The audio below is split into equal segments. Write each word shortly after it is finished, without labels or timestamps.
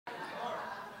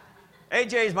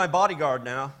AJ's my bodyguard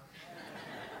now.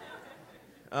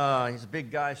 He's a big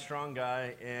guy, strong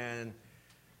guy, and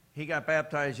he got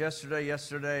baptized yesterday.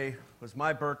 Yesterday was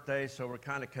my birthday, so we're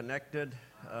kind of connected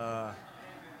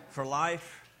for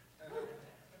life.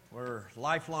 We're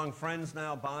lifelong friends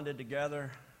now, bonded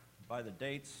together by the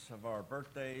dates of our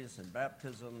birthdays and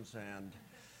baptisms, and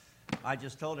I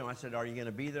just told him, I said, are you going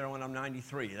to be there when I'm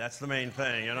 93? That's the main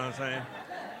thing, you know what I'm saying?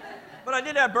 But I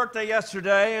did have birthday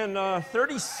yesterday, and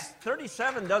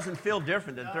 37 doesn't feel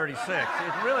different than 36.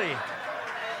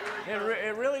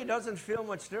 It really doesn't feel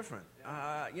much different.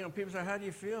 People say, how do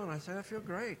you feel? And I say, I feel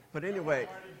great. But anyway,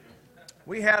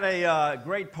 we had a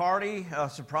great party, a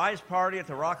surprise party at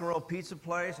the Rock and Roll Pizza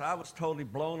place. I was totally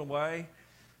blown away.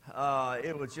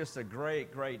 It was just a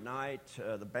great, great night.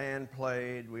 The band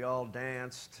played. We all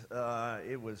danced.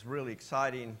 It was really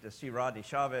exciting to see Rodney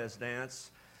Chavez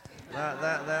dance.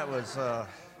 That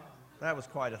was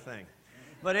quite a thing.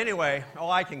 But anyway,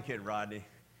 I can kid Rodney.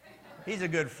 He's a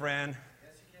good friend.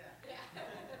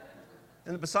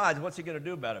 And besides, what's he going to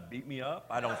do about it? Beat me up?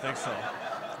 I don't think so.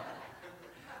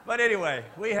 But anyway,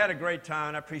 we had a great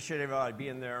time. I appreciate everybody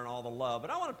being there and all the love. But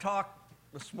I want to talk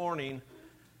this morning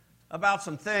about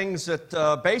some things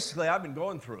that basically I've been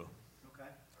going through. Okay.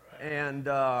 And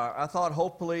I thought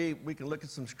hopefully we can look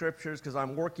at some scriptures because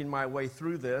I'm working my way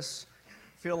through this.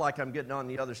 Feel like I'm getting on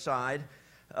the other side.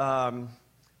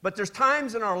 But there's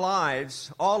times in our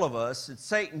lives, all of us, that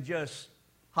Satan just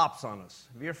hops on us.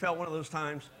 Have you ever felt one of those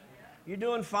times? You're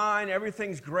doing fine,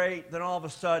 everything's great, then all of a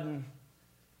sudden,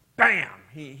 bam,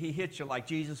 he hits you like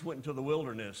Jesus went into the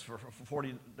wilderness for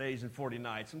 40 days and 40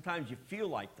 nights. Sometimes you feel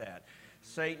like that.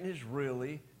 Satan is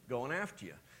really going after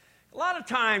you. A lot of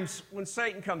times when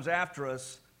Satan comes after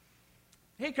us,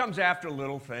 he comes after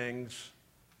little things,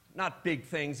 not big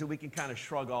things that we can kind of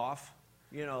shrug off,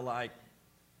 like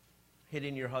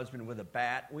hitting your husband with a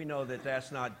bat. We know that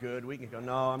that's not good. We can go,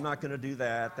 no, I'm not going to do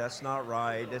that. That's not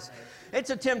right. It's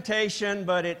a temptation,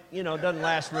 but it, doesn't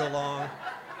last real long.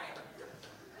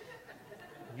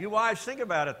 You wives, think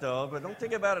about it, though, but don't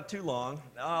think about it too long.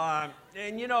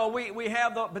 We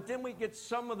have but then we get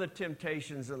some of the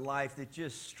temptations in life that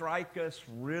just strike us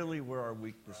really where our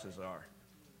weaknesses are.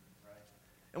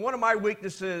 And one of my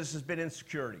weaknesses has been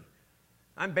insecurity.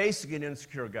 I'm basically an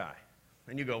insecure guy.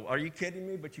 And you go, are you kidding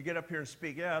me? But you get up here and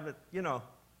speak. Yeah, but,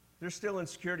 there's still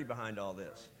insecurity behind all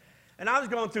this. And I was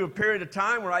going through a period of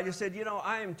time where I just said,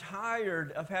 I am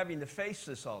tired of having to face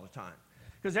this all the time.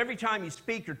 Because every time you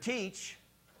speak or teach,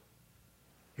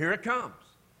 here it comes.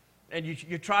 And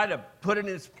you try to put it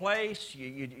in its place.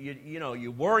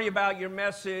 You worry about your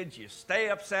message. You stay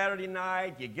up Saturday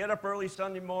night. You get up early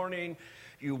Sunday morning.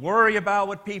 You worry about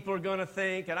what people are going to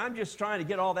think. And I'm just trying to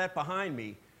get all that behind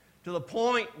me to the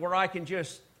point where I can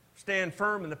just stand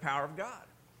firm in the power of God.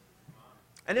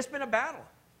 And it's been a battle.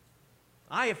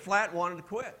 I have flat wanted to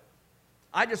quit.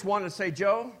 I just wanted to say,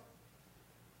 Joe,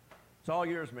 it's all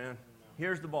yours, man.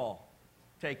 Here's the ball.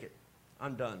 Take it.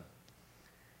 I'm done.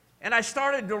 And I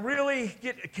started to really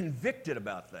get convicted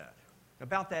about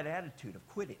that attitude of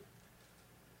quitting.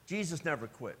 Jesus never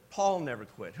quit. Paul never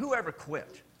quit. Who ever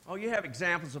quit? Oh, you have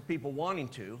examples of people wanting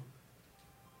to.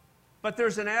 But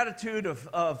there's an attitude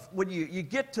of when you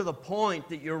get to the point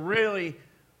that you're really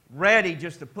ready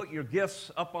just to put your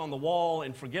gifts up on the wall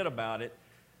and forget about it,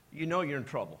 you're in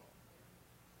trouble.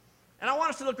 And I want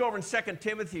us to look over in 2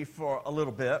 Timothy for a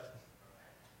little bit.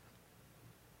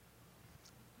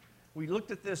 We looked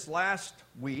at this last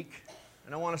week,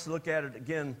 and I want us to look at it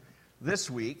again this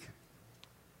week.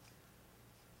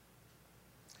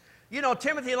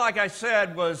 Timothy, like I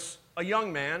said, was a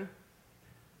young man.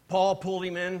 Paul pulled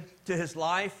him into his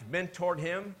life, mentored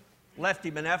him, left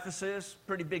him in Ephesus,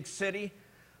 pretty big city,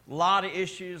 a lot of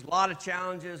issues, a lot of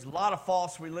challenges, a lot of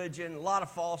false religion, a lot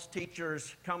of false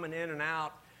teachers coming in and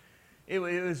out. It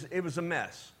was a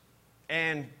mess.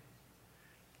 And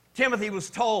Timothy was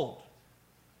told,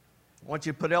 I want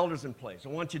you to put elders in place. I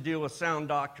want you to deal with sound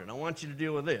doctrine. I want you to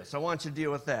deal with this. I want you to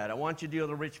deal with that. I want you to deal with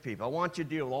the rich people. I want you to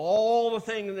deal with all the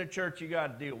things in the church you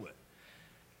got to deal with.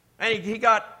 And he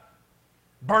got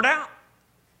burnt out.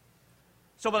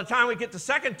 So by the time we get to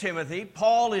 2 Timothy,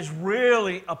 Paul is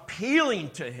really appealing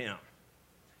to him.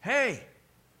 Hey,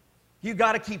 you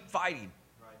got to keep fighting.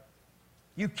 Right.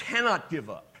 You cannot give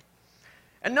up.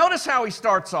 And notice how he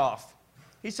starts off.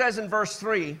 He says in verse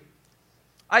 3,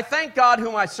 I thank God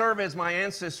whom I serve as my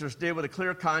ancestors did with a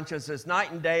clear conscience, as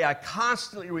night and day I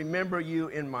constantly remember you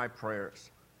in my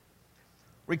prayers.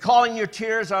 Recalling your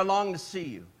tears, I long to see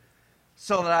you,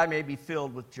 so that I may be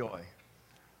filled with joy.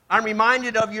 I'm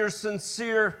reminded of your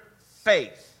sincere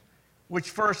faith, which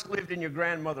first lived in your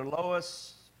grandmother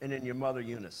Lois and in your mother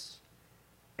Eunice,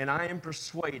 and I am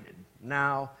persuaded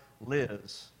now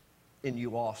lives in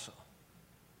you also.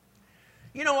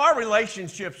 You know, our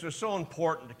relationships are so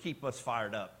important to keep us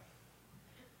fired up.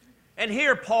 And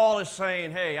here Paul is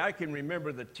saying, hey, I can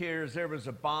remember the tears. There was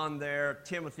a bond there.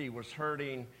 Timothy was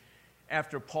hurting.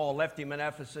 After Paul left him in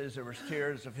Ephesus, there was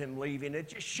tears of him leaving. It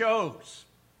just shows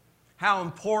how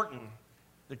important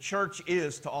the church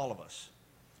is to all of us.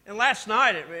 And last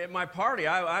night at my party,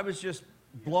 I was just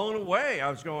blown away. I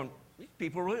was going, these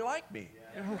people really like me.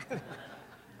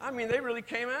 I mean, they really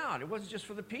came out. It wasn't just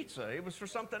for the pizza. It was for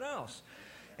something else.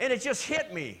 And it just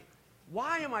hit me.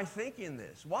 Why am I thinking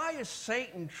this? Why is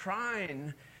Satan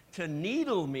trying to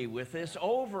needle me with this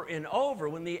over and over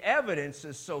when the evidence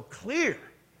is so clear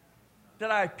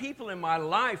that I have people in my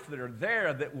life that are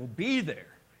there, that will be there,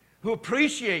 who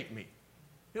appreciate me,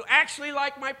 who actually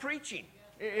like my preaching?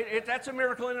 That's a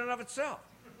miracle in and of itself.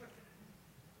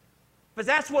 But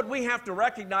that's what we have to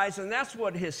recognize, and that's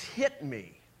what has hit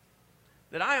me,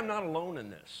 that I am not alone in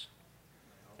this.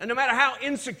 And no matter how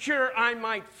insecure I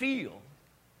might feel,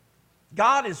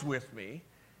 God is with me,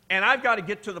 and I've got to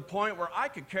get to the point where I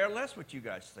could care less what you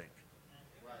guys think.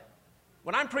 Right.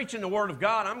 When I'm preaching the Word of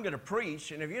God, I'm going to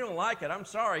preach, and if you don't like it, I'm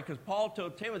sorry, because Paul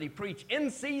told Timothy, preach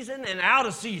in season and out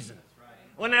of season. Right.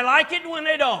 When they like it and when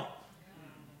they don't.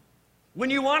 When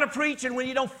you want to preach and when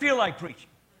you don't feel like preaching.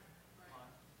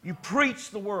 You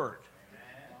preach the Word.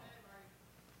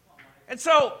 And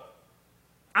so,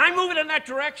 I'm moving in that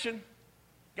direction.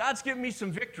 God's given me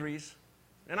some victories.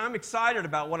 And I'm excited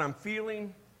about what I'm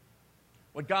feeling,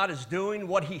 what God is doing,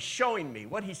 what He's showing me,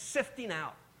 what He's sifting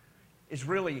out is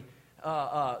really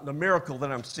the miracle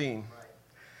that I'm seeing. Right.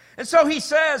 And so he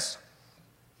says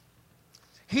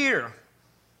here,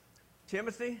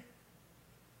 Timothy,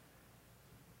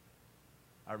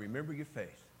 I remember your faith.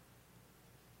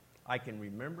 I can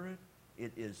remember it.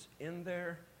 It is in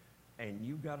there, and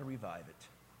you've got to revive it.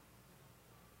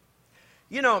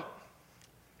 You know,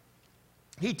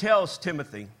 he tells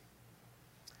Timothy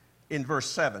in verse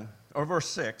 7, or verse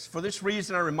 6, for this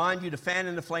reason I remind you to fan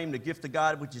into flame the gift of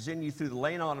God which is in you through the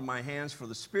laying on of my hands. For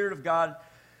the Spirit of God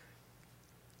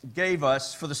gave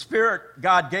us, for the Spirit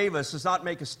God gave us does not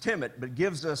make us timid, but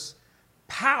gives us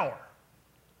power,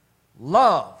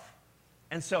 love,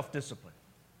 and self-discipline.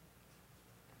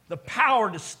 The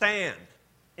power to stand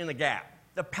in the gap.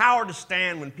 The power to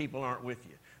stand when people aren't with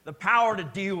you. The power to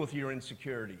deal with your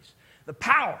insecurities. The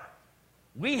power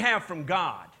we have from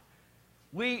God,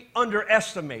 we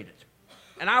underestimate it.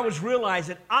 And I was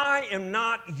realizing I am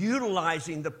not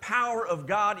utilizing the power of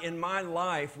God in my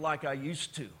life like I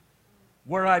used to,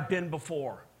 where I've been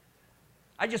before.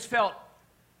 I just felt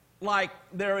like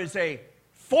there is a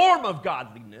form of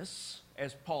godliness,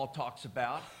 as Paul talks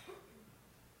about,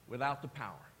 without the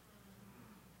power.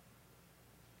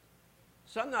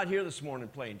 So I'm not here this morning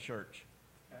playing church.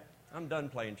 I'm done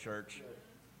playing church.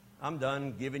 I'm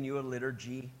done giving you a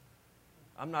liturgy.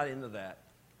 I'm not into that.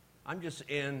 I'm just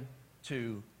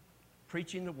into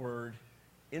preaching the Word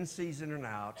in season and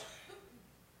out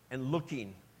and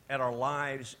looking at our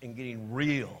lives and getting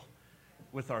real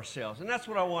with ourselves. And that's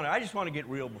what I want. I just want to get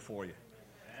real before you.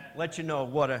 Let you know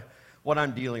what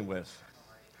I'm dealing with.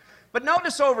 But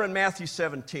notice over in Matthew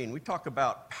 17, we talk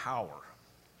about power.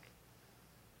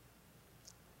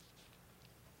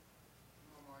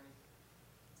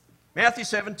 Matthew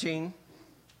 17.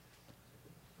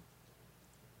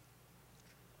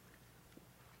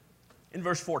 In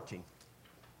verse 14.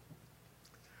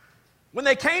 When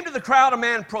they came to the crowd, a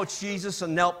man approached Jesus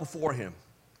and knelt before him.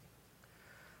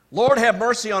 Lord, have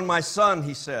mercy on my son,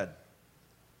 he said.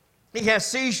 He has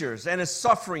seizures and is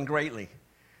suffering greatly.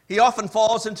 He often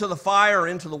falls into the fire or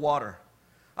into the water.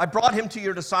 I brought him to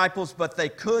your disciples, but they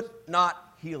could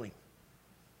not heal him.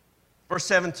 Verse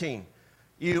 17.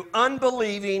 You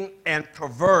unbelieving and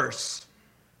perverse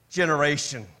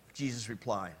generation, Jesus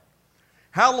replied.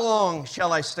 How long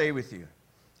shall I stay with you?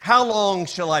 How long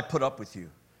shall I put up with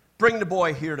you? Bring the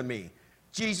boy here to me.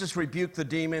 Jesus rebuked the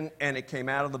demon, and it came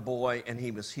out of the boy, and he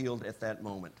was healed at that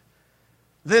moment.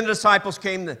 Then the disciples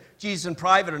came to Jesus in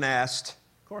private and asked,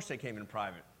 of course they came in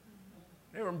private.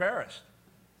 They were embarrassed.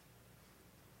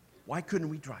 Why couldn't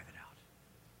we drive it out?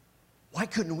 Why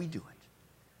couldn't we do it?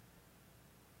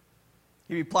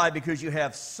 He replied, because you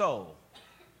have so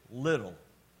little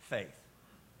faith.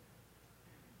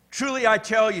 Truly I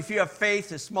tell you, if you have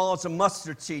faith as small as a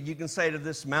mustard seed, you can say to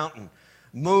this mountain,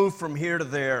 move from here to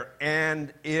there,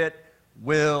 and it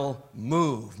will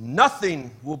move.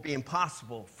 Nothing will be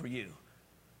impossible for you.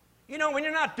 You know, when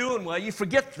you're not doing well, you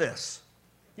forget this.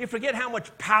 You forget how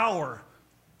much power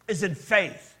is in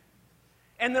faith.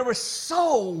 And there was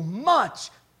so much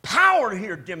power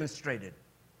here demonstrated.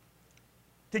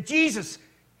 Did Jesus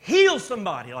heal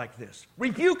somebody like this?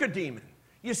 Rebuke a demon?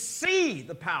 You see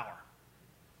the power,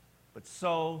 but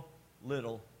so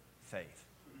little faith.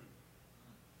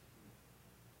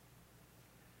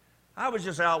 I was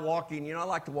just out walking. You know, I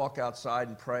like to walk outside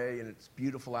and pray, and it's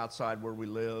beautiful outside where we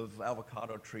live,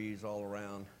 avocado trees all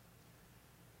around.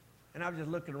 And I was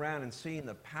just looking around and seeing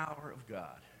the power of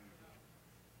God.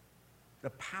 The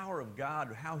power of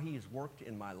God, how He has worked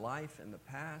in my life in the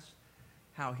past,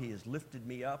 how He has lifted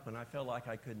me up when I felt like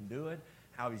I couldn't do it,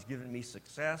 how He's given me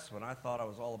success when I thought I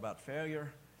was all about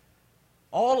failure.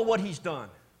 All of what He's done.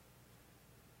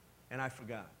 And I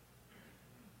forgot.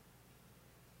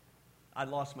 I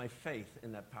lost my faith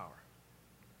in that power.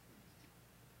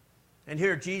 And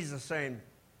here Jesus is saying,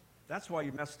 that's why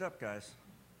you messed up, guys.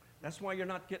 That's why you're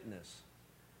not getting this.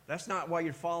 That's not why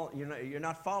you're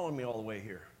not following me all the way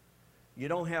here. You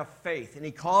don't have faith. And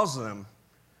He calls them,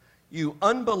 you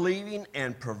unbelieving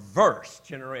and perverse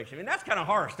generation. I mean, that's kind of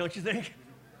harsh, don't you think?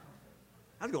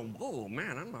 I was going, whoa,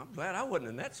 man, I'm glad I wasn't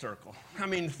in that circle. I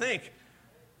mean, think,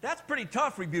 that's pretty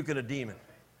tough, rebuking a demon.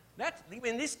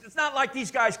 It's not like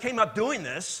these guys came up doing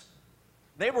this.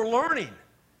 They were learning.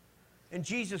 And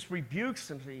Jesus rebukes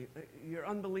them, saying, you're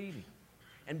unbelieving.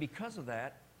 And because of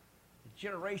that, the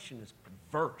generation is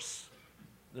perverse.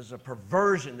 There's a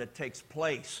perversion that takes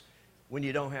place when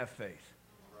you don't have faith.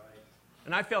 Right.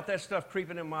 And I felt that stuff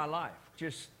creeping in my life.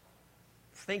 Just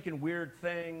thinking weird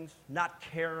things, not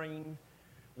caring,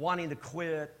 wanting to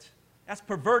quit. That's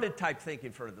perverted type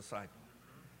thinking for a disciple.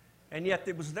 And yet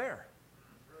it was there.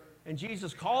 And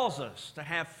Jesus calls us to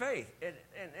have faith.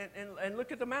 And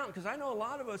look at the mountain, because I know a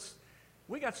lot of us,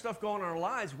 we got stuff going on in our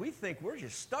lives we think we're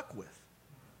just stuck with.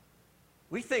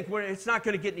 We think it's not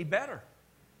going to get any better.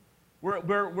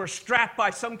 We're strapped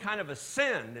by some kind of a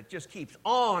sin that just keeps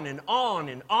on and on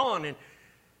and on. And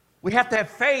we have to have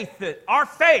faith, that our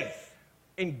faith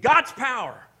in God's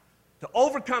power to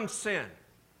overcome sin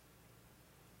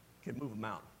can move a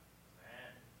mountain.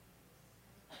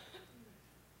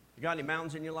 You got any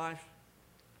mountains in your life?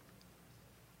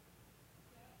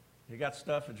 You got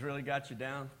stuff that's really got you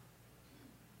down?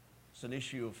 It's an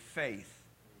issue of faith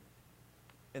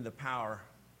in the power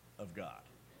of God.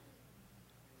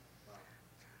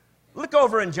 Look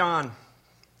over in John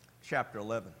chapter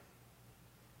 11.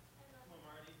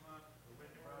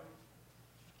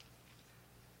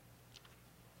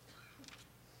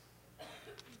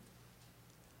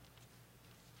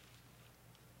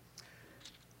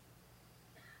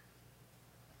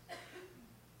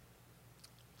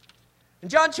 In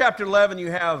John chapter 11,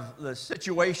 you have the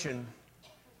situation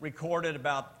recorded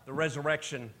about the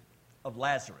resurrection of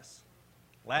Lazarus.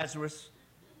 Lazarus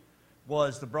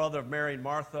was the brother of Mary and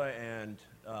Martha and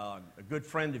a good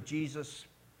friend of Jesus.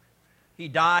 He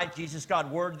died. Jesus got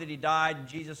word that he died, and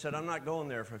Jesus said, I'm not going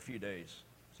there for a few days.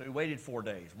 So he waited 4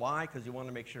 days. Why? Because he wanted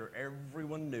to make sure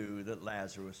everyone knew that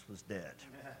Lazarus was dead.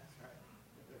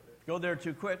 Go there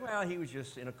too quick, well, he was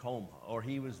just in a coma, or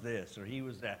he was this, or he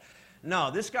was that.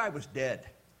 No, this guy was dead.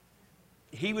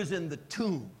 He was in the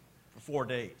tomb for 4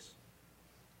 days.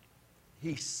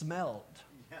 He smelled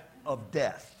of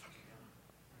death.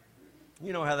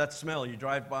 You know how that smell, you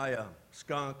drive by a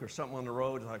skunk or something on the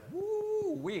road, it's like,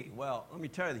 woo-wee. Well, let me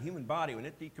tell you, the human body, when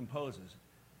it decomposes,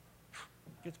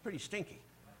 it gets pretty stinky.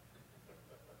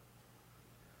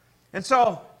 And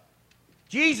so,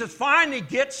 Jesus finally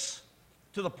gets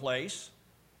to the place.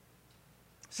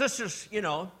 Sisters,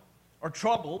 are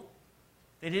troubled.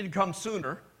 They didn't come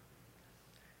sooner.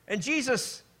 And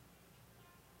Jesus,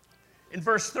 in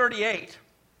verse 38,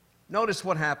 notice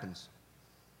what happens.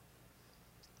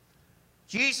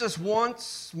 Jesus,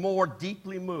 once more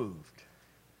deeply moved,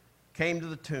 came to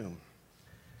the tomb.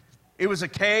 It was a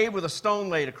cave with a stone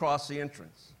laid across the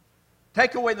entrance.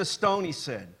 Take away the stone, he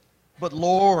said. But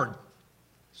Lord,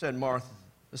 said Martha,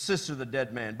 the sister of the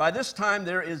dead man, by this time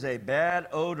there is a bad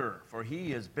odor, for he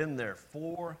has been there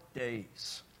 4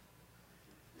 days.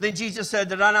 Then Jesus said,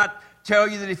 did I not tell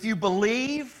you that if you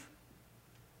believe,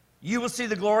 you will see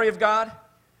the glory of God?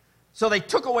 So they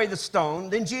took away the stone.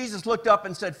 Then Jesus looked up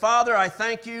and said, Father, I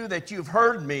thank you that you've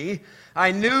heard me.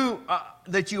 I knew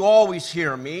that you always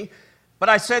hear me. But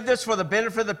I said this for the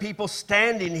benefit of the people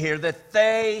standing here, that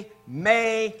they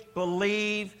may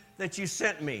believe that you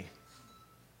sent me.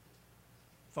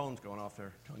 Phone's going off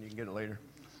there. Tony, you can get it later.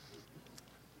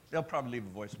 They'll probably leave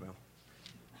a voicemail.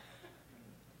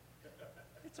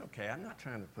 It's okay. I'm not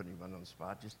trying to put anyone on the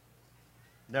spot. Just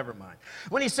never mind.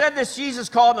 When he said this, Jesus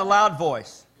called in a loud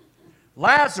voice,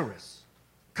 Lazarus,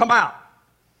 come out.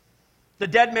 The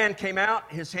dead man came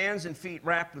out, his hands and feet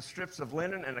wrapped with strips of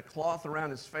linen and a cloth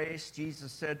around his face.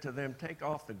 Jesus said to them, take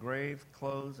off the grave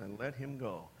clothes and let him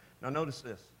go. Now notice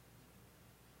this.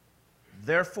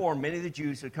 Therefore, many of the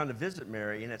Jews who had come to visit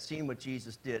Mary and had seen what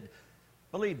Jesus did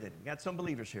believed it. We got some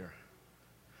believers here.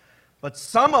 But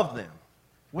some of them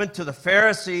went to the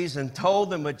Pharisees and told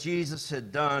them what Jesus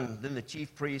had done. Then the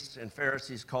chief priests and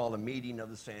Pharisees called a meeting of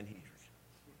the Sanhedrin.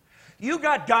 You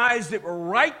got guys that were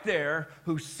right there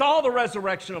who saw the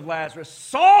resurrection of Lazarus,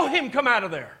 saw him come out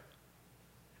of there.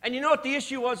 And you know what the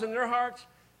issue was in their hearts?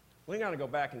 We got to go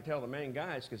back and tell the main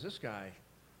guys because this guy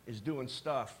is doing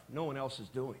stuff no one else is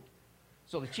doing.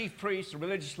 So the chief priests, the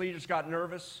religious leaders got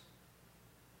nervous.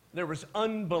 There was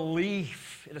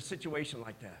unbelief in a situation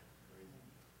like that.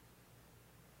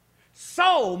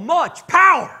 So much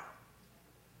power.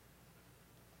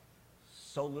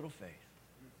 So little faith.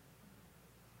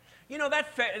 You know,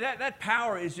 that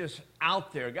power is just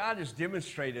out there. God has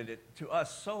demonstrated it to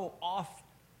us so often.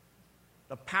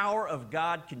 The power of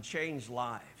God can change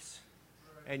lives,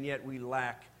 and yet we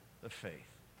lack the faith.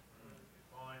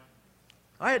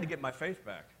 I had to get my faith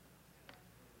back.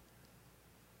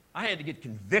 I had to get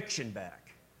conviction back.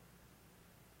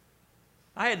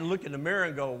 I had to look in the mirror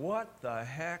and go, what the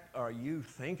heck are you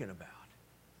thinking about?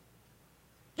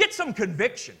 Get some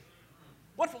conviction.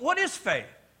 What is faith?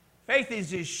 Faith is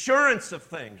the assurance of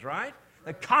things, right?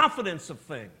 The confidence of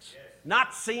things,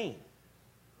 not seen.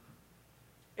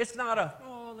 It's not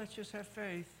let's just have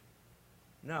faith.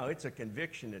 No, it's a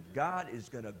conviction that God is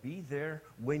going to be there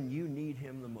when you need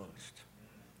him the most.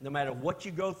 No matter what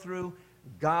you go through,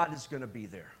 God is going to be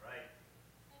there. Right.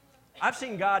 I've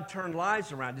seen God turn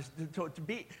lives around. Just to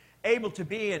be able to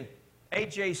be in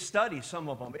AJ's study, some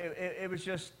of them, it was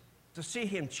just to see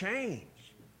him change.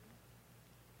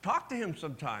 Talk to him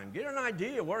sometime. Get an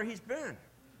idea where he's been.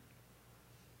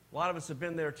 A lot of us have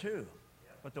been there too.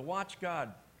 Yep. But to watch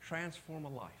God transform a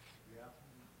life,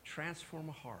 transform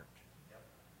a heart. Yep.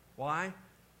 Why?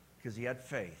 Because he had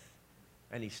faith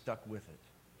and he stuck with it.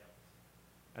 Yep.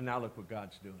 And now look what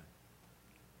God's doing.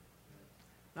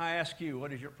 Now I ask you,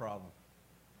 what is your problem?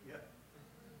 Yep.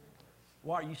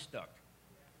 Why are you stuck?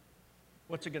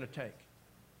 What's it going to take?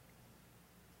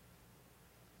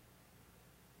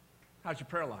 How's your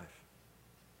prayer life?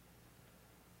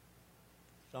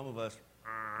 Some of us,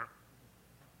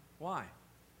 why?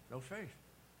 No faith.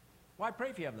 Why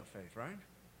pray if you have no faith, right?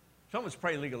 Some of us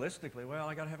pray legalistically. Well,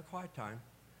 I got to have a quiet time.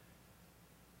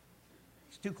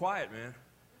 It's too quiet, man.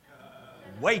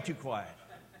 Way too quiet.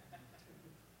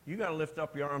 You got to lift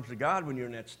up your arms to God when you're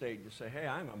in that state and say, hey,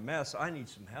 I'm a mess. I need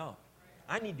some help.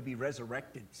 I need to be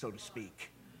resurrected, so to speak.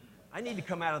 I need to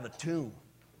come out of the tomb.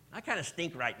 I kind of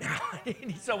stink right now. I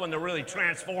need someone to really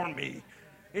transform me.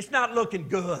 It's not looking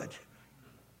good.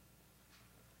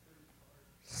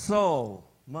 So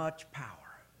much power.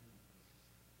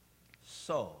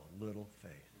 So little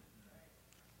faith.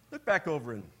 Look back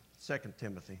over in 2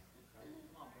 Timothy.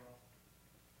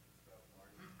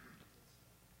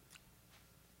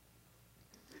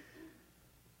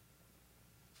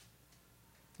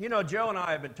 You know, Joe and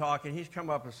I have been talking. He's come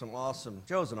up with some awesome,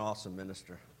 Joe's an awesome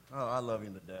minister. Oh, I love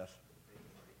him to death.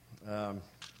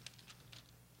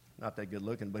 Not that good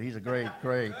looking, but he's a great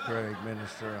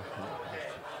minister.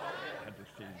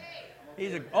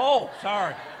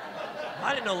 Sorry.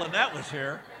 I didn't know Lynette was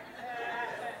here.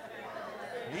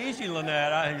 Easy,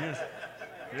 Lynette. I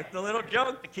just a little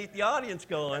joke to keep the audience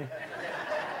going.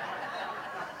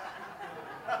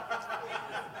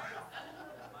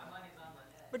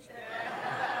 But,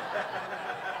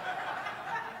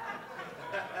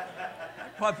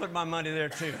 I'd probably put my money there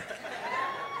too.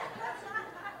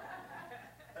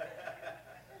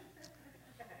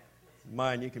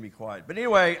 Mine, you can be quiet. But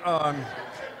anyway,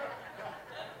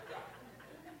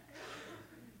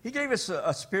 he gave us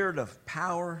a spirit of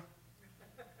power.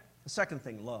 The second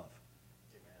thing, love.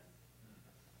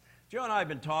 Joe and I have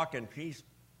been talking. He's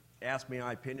asked me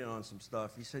my opinion on some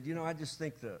stuff. He said, I just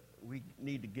think that we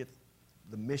need to get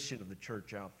the mission of the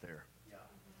church out there. Yeah.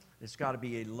 It's got to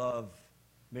be a love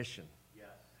mission. Yes.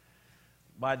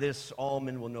 By this, all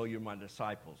men will know you're my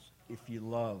disciples, if you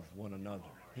love one another.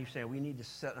 He said, we need to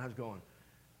set, and I was going,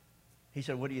 he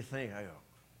said, what do you think? I go,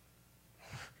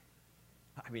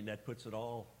 that puts it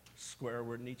all square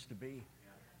where it needs to be.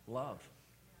 Yeah. Love.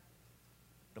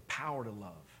 The power to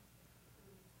love.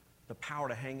 The power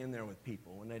to hang in there with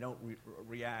people when they don't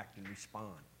react and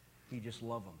respond. You just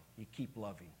love them. You keep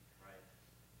loving.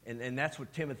 Right. And that's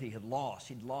what Timothy had lost.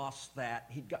 He'd lost that.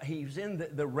 He was in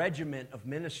the regiment of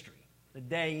ministry, the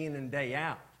day in and day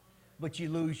out. But you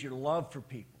lose your love for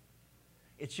people.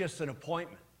 It's just an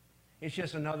appointment. It's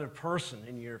just another person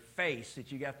in your face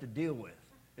that you have to deal with.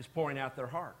 Is pouring out their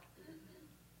heart.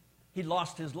 He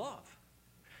lost his love.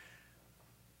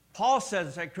 Paul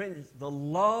says in 2 Corinthians, the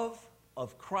love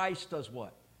of Christ does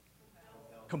what?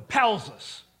 Compels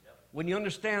us. When you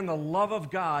understand the love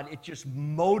of God, it just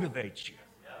motivates you.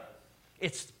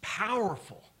 It's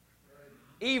powerful.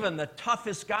 Even the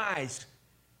toughest guys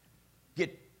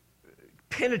get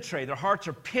penetrated. Their hearts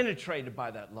are penetrated by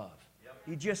that love.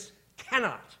 You just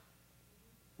cannot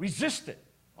resist it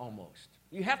almost.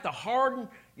 You have to harden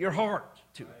your heart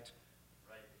to it.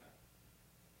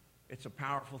 It's a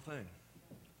powerful thing.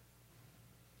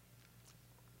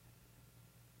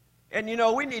 And you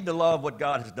know, we need to love what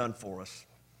God has done for us.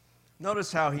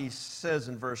 Notice how he says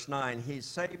in verse 9, he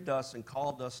saved us and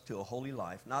called us to a holy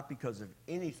life, not because of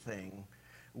anything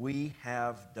we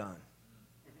have done.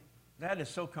 That is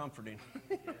so comforting.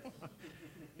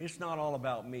 It's not all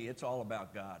about me. It's all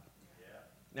about God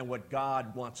and what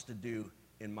God wants to do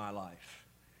in my life.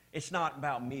 It's not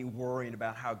about me worrying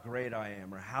about how great I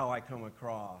am or how I come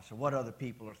across or what other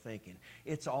people are thinking.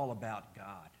 It's all about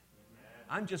God.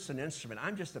 I'm just an instrument.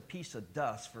 I'm just a piece of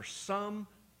dust for some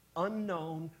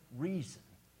unknown reason.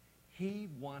 He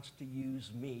wants to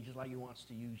use me just like he wants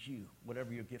to use you,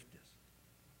 whatever your gift is.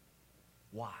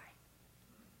 Why?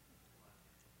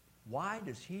 Why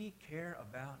does he care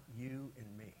about you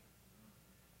and me?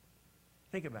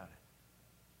 Think about it.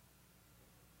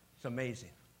 It's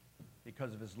amazing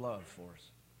because of his love for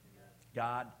us.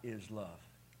 God is love.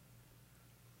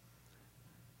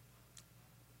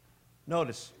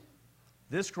 Notice,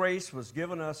 this grace was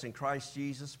given us in Christ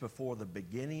Jesus before the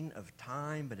beginning of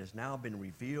time, but has now been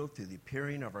revealed through the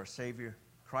appearing of our Savior,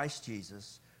 Christ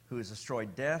Jesus, who has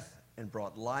destroyed death and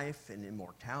brought life and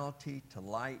immortality to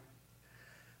light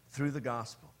through the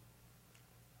gospel.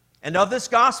 And of this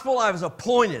gospel I was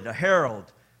appointed a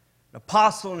herald, an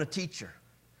apostle, and a teacher.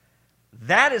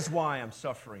 That is why I'm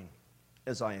suffering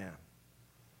as I am.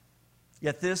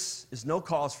 Yet this is no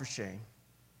cause for shame.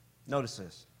 Notice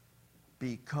this.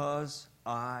 Because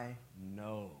I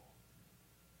know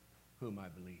whom I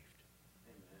believed.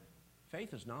 Amen.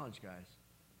 Faith is knowledge, guys.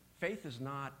 Faith is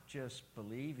not just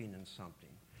believing in something.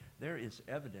 There is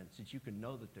evidence that you can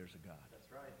know that there's a God.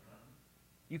 That's right.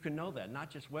 You can know that. Not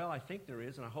just, well, I think there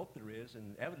is and I hope there is,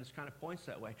 and evidence kind of points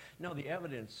that way. No, the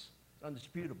evidence is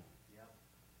undisputable. Yeah.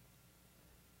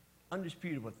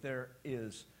 Undisputable that there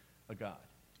is a God.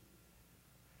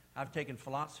 I've taken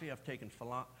philosophy, I've taken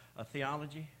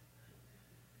theology,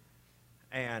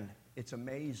 and it's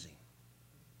amazing.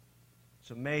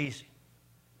 It's amazing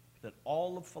that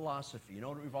all of philosophy, you know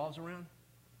what it revolves around?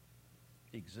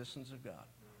 The existence of God.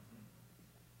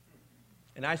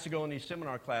 And I used to go in these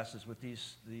seminar classes with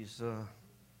these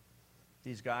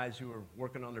guys who were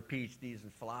working on their PhDs in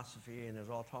philosophy, and they was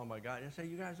all talking about God. And I say,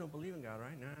 you guys don't believe in God,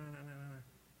 right? No.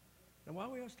 Then why are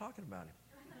we always talking about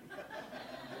him?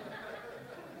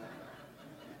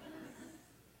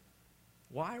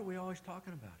 Why are we always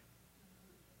talking about him?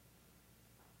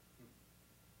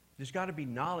 There's got to be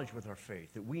knowledge with our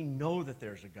faith, that we know that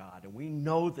there's a God, and we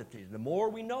know that the more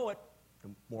we know it, the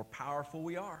more powerful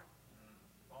we are.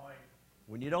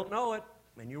 When you don't know it,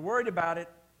 and you're worried about it,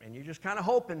 and you're just kind of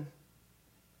hoping,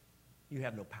 you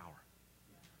have no power.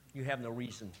 You have no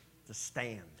reason to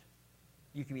stand.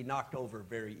 You can be knocked over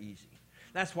very easy.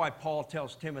 That's why Paul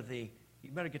tells Timothy,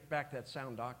 you better get back to that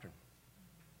sound doctrine.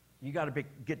 You got to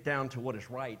get down to what is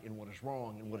right and what is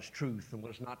wrong and what is truth and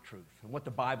what is not truth and what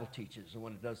the Bible teaches and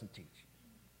what it doesn't teach.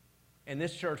 In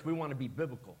this church, we want to be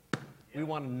biblical. We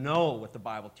want to know what the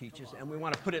Bible teaches, and we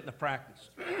want to put it into practice.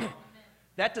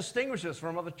 That distinguishes us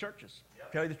from other churches,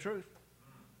 to tell you the truth.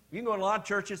 You can go to a lot of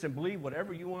churches and believe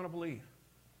whatever you want to believe.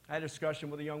 I had a discussion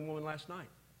with a young woman last night.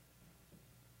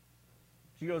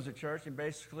 She goes to church, and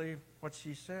basically what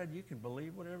she said, you can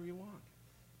believe whatever you want.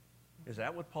 Is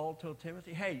that what Paul told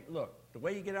Timothy? Hey, look, the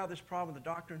way you get out of this problem with the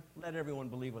doctrine, let everyone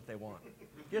believe what they want.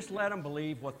 Just let them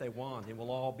believe what they want, and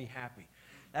we'll all be happy.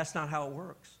 That's not how it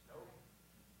works.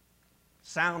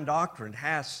 Sound doctrine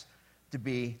has to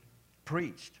be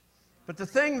preached. But the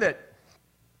thing that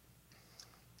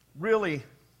really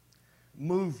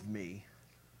moved me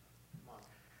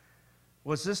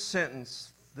was this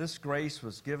sentence, this grace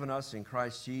was given us in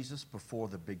Christ Jesus before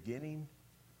the beginning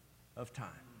of time.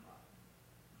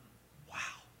 Wow.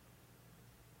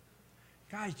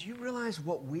 Guys, do you realize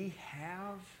what we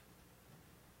have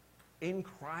in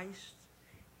Christ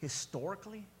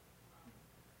historically?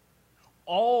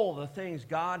 All the things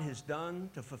God has done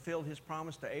to fulfill his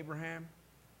promise to Abraham,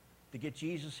 to get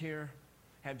Jesus here,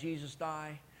 have Jesus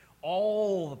die,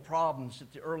 all the problems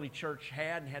that the early church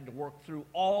had and had to work through,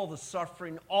 all the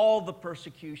suffering, all the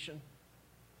persecution,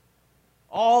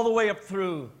 all the way up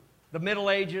through the Middle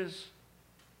Ages,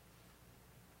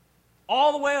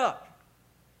 all the way up.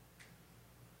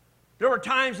 There were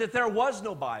times that there was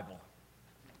no Bible.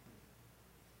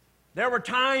 There were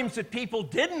times that people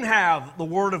didn't have the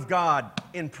Word of God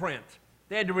in print.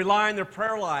 They had to rely on their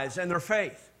prayer lives and their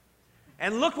faith.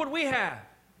 And look what we have.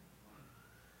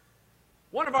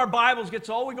 One of our Bibles gets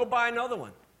old, we go buy another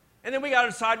one. And then we got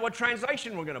to decide what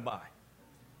translation we're going to buy.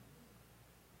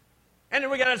 And then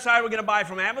we got to decide we're going to buy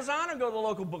from Amazon or go to the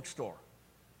local bookstore.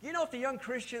 You know, if the young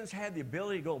Christians had the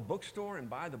ability to go to a bookstore and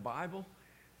buy the Bible,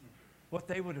 what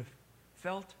they would have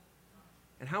felt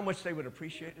and how much they would have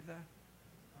appreciated that.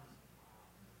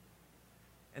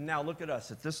 And now look at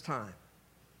us at this time.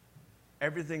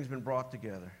 Everything's been brought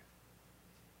together.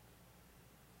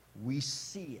 We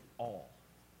see it all.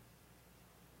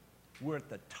 We're at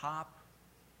the top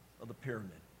of the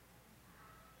pyramid.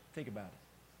 Think about it.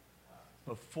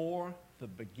 Before the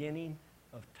beginning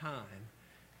of time,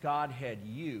 God had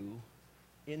you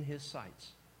in His sights.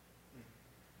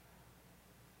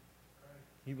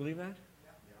 You believe that?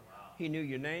 He knew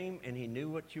your name, and He knew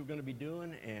what you were going to be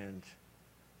doing, and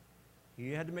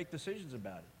you had to make decisions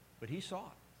about it. But He saw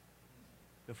it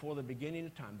before the beginning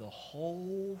of time. The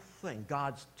whole thing,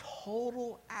 God's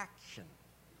total action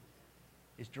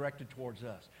is directed towards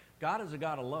us. God is a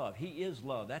God of love. He is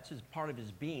love. That's part of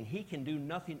His being. He can do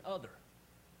nothing other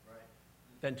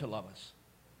than to love us.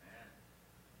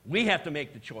 We have to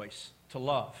make the choice to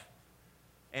love.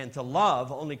 And to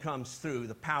love only comes through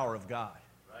the power of God.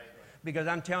 Because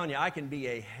I'm telling you, I can be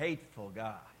a hateful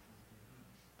guy.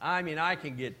 I mean, I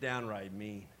can get downright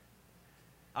mean.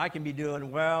 I can be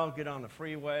doing well, get on the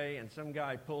freeway, and some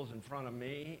guy pulls in front of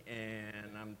me,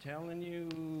 and I'm telling you,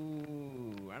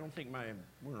 I don't think I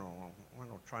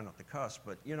don't try not to cuss,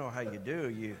 but you know how you do.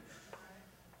 You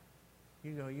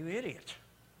go, you idiot.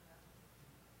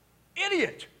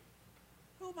 Idiot!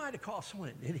 Who am I to call someone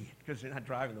an idiot because they're not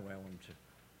driving the way I want them to?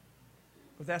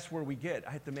 But that's where we get.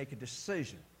 I have to make a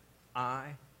decision. I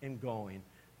am going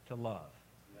to love.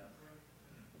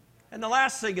 And the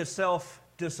last thing is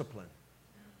self-discipline.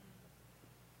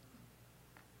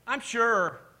 I'm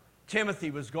sure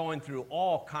Timothy was going through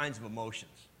all kinds of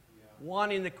emotions.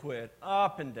 Wanting to quit,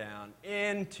 up and down,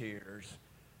 in tears,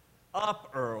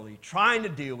 up early, trying to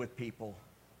deal with people,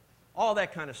 all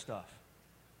that kind of stuff.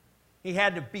 He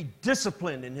had to be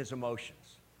disciplined in his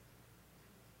emotions.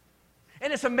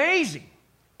 And it's amazing.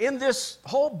 In this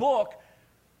whole book,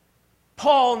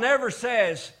 Paul never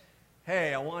says,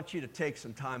 hey, I want you to take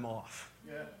some time off.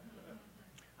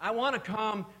 I want to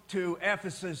come to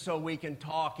Ephesus so we can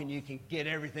talk and you can get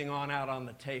everything out on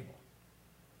the table.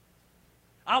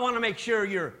 I want to make sure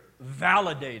you're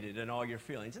validated in all your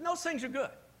feelings. And those things are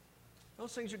good.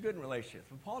 Those things are good in relationships.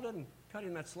 But Paul doesn't cut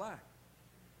him that slack.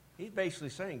 He's basically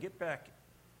saying, get back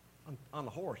on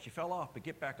the horse. You fell off, but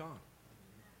get back on.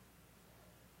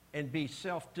 And be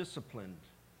self-disciplined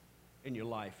in your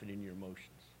life and in your emotions.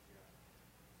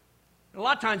 And a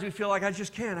lot of times we feel like, I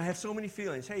just can't. I have so many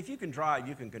feelings. Hey, if you can drive,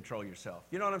 you can control yourself.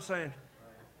 You know what I'm saying? Right.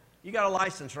 You got a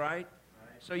license, right?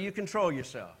 So you control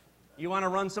yourself. You want to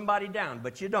run somebody down,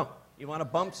 but you don't. You want to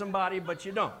bump somebody, but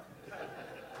you don't.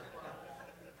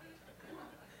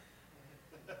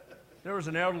 There was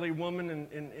an elderly woman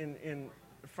in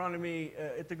front of me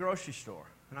at the grocery store,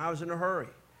 and I was in a hurry.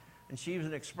 And she was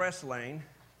in express lane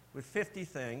with 50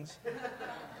 things,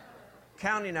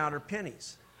 counting out her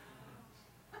pennies.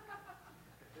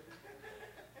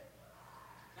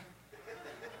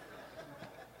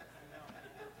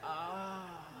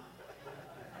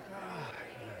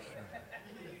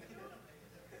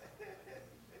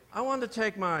 I wanted to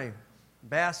take my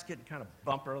basket and kind of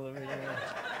bump her a little bit.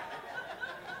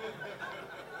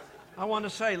 I wanted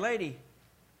to say, lady,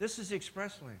 this is the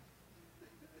express lane.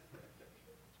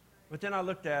 But then I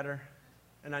looked at her,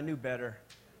 and I knew better,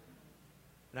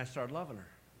 and I started loving her.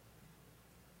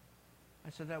 I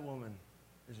said, that woman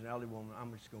is an elderly woman.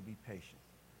 I'm just going to be patient.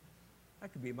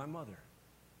 That could be my mother.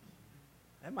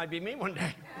 That might be me one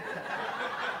day.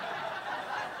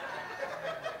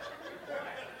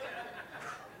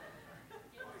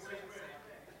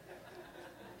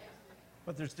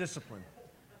 But there's discipline.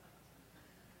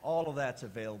 All of that's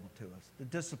available to us. The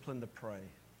discipline to pray.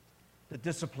 The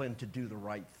discipline to do the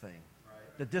right thing.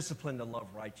 The discipline to love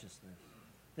righteousness.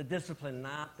 The discipline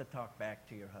not to talk back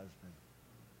to your husband.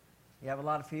 You have a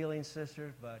lot of feelings,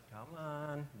 sisters, but come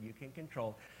on, you can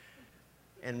control.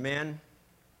 And men,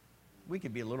 we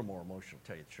could be a little more emotional, to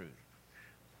tell you the truth.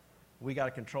 We got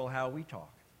to control how we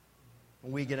talk.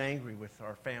 When we get angry with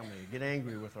our family, get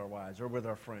angry with our wives, or with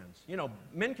our friends. You know,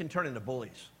 men can turn into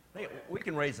bullies. We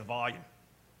can raise the volume.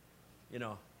 You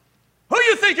know, who do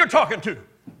you think you're talking to?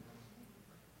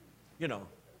 You know,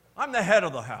 I'm the head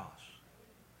of the house.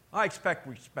 I expect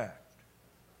respect.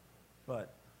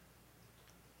 But,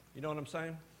 you know what I'm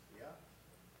saying? Yeah.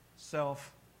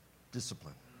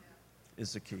 Self-discipline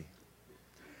is the key.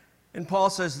 And Paul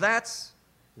says, that's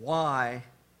why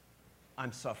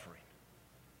I'm suffering.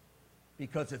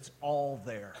 Because it's all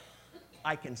there.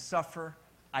 I can suffer.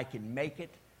 I can make it.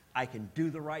 I can do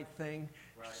the right thing.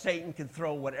 Right. Satan can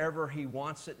throw whatever he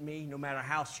wants at me, no matter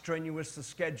how strenuous the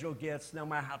schedule gets, no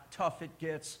matter how tough it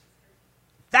gets.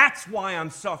 That's why I'm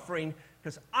suffering,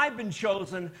 because I've been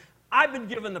chosen. I've been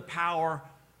given the power,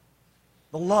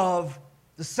 the love,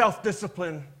 the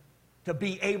self-discipline to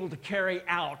be able to carry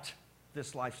out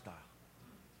this lifestyle,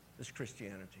 this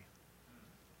Christianity.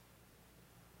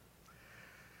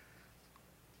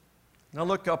 Now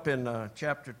look up in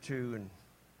chapter 2 and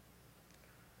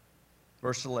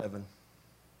verse 11.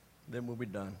 Then we'll be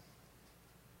done.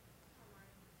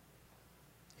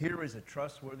 Here is a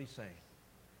trustworthy saying.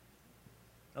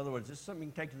 In other words, this is something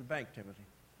you can take to the bank, Timothy.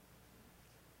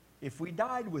 If we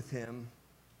died with him,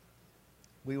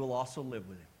 we will also live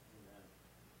with him.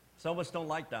 Some of us don't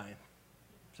like dying.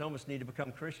 Some of us need to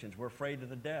become Christians. We're afraid of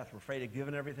the death. We're afraid of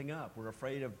giving everything up. We're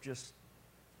afraid of just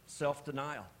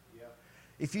self-denial. Yeah.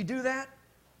 If you do that,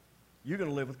 you're going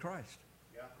to live with Christ.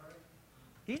 Yeah.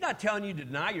 He's not telling you to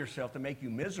deny yourself to make you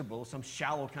miserable, some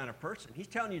shallow kind of person. He's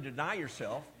telling you to deny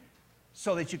yourself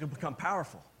so that you can become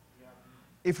powerful. Yeah.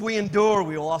 If we endure,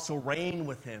 we will also reign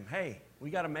with him. Hey,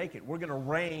 we got to make it. We're going to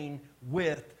reign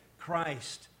with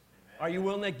Christ. Amen. Are you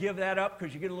willing to give that up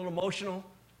because you get a little emotional?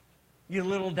 You get a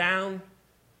little down?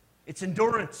 It's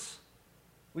endurance.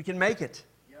 We can make it.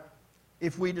 Yeah.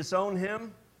 If we disown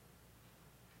him,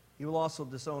 he will also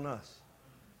disown us.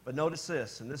 But notice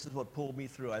this, and this is what pulled me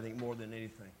through, I think, more than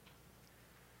anything.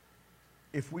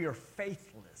 If we are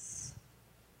faithless,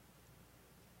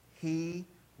 he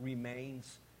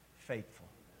remains faithful.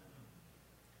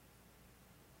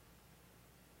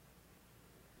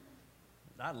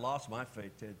 I lost my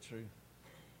faith, Ted, true.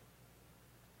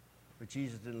 But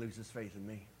Jesus didn't lose his faith in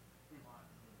me.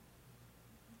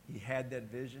 He had that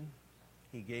vision.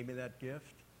 He gave me that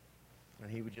gift. And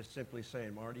he would just simply say,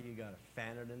 Marty, you got to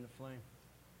fan it in the flame.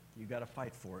 You got to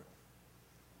fight for it.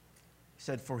 He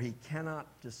said, for he cannot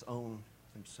disown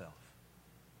himself.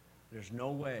 There's no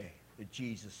way that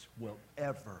Jesus will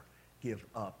ever give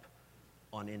up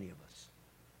on any of us.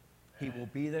 He will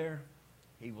be there.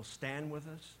 He will stand with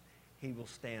us. He will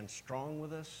stand strong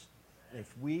with us. And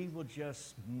if we will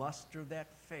just muster that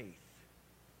faith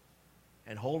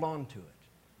and hold on to it,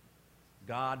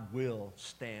 God will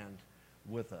stand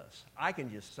with us. I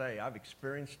can just say I've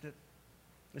experienced it.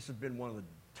 This has been one of the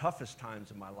toughest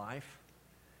times of my life.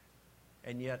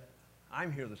 And yet,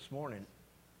 I'm here this morning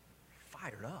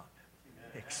fired up,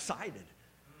 excited.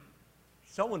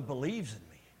 Someone believes in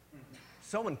me.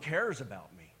 Someone cares about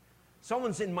me.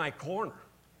 Someone's in my corner.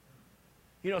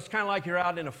 You know, it's kind of like you're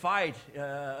out in a fight,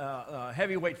 a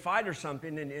heavyweight fight or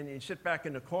something, and you sit back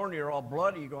in the corner, you're all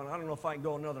bloody, you're going, I don't know if I can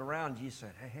go another round. Jesus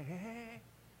said, hey,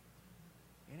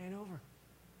 it ain't over.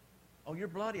 Oh, you're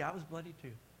bloody. I was bloody too.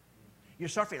 You're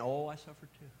suffering. Oh, I suffered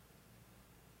too.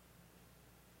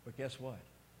 But guess what?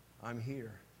 I'm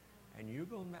here, and you're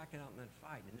going back out in that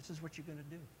fight, and this is what you're going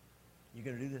to do. You're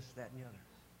going to do this, that, and the other.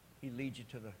 He leads you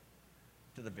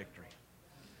to the victory.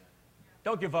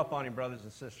 Don't give up on him, brothers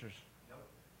and sisters.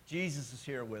 Jesus is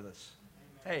here with us.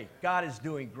 Hey, God is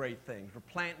doing great things. We're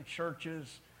planting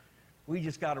churches. We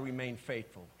just got to remain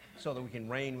faithful so that we can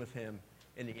reign with him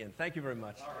in the end. Thank you very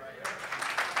much. All right.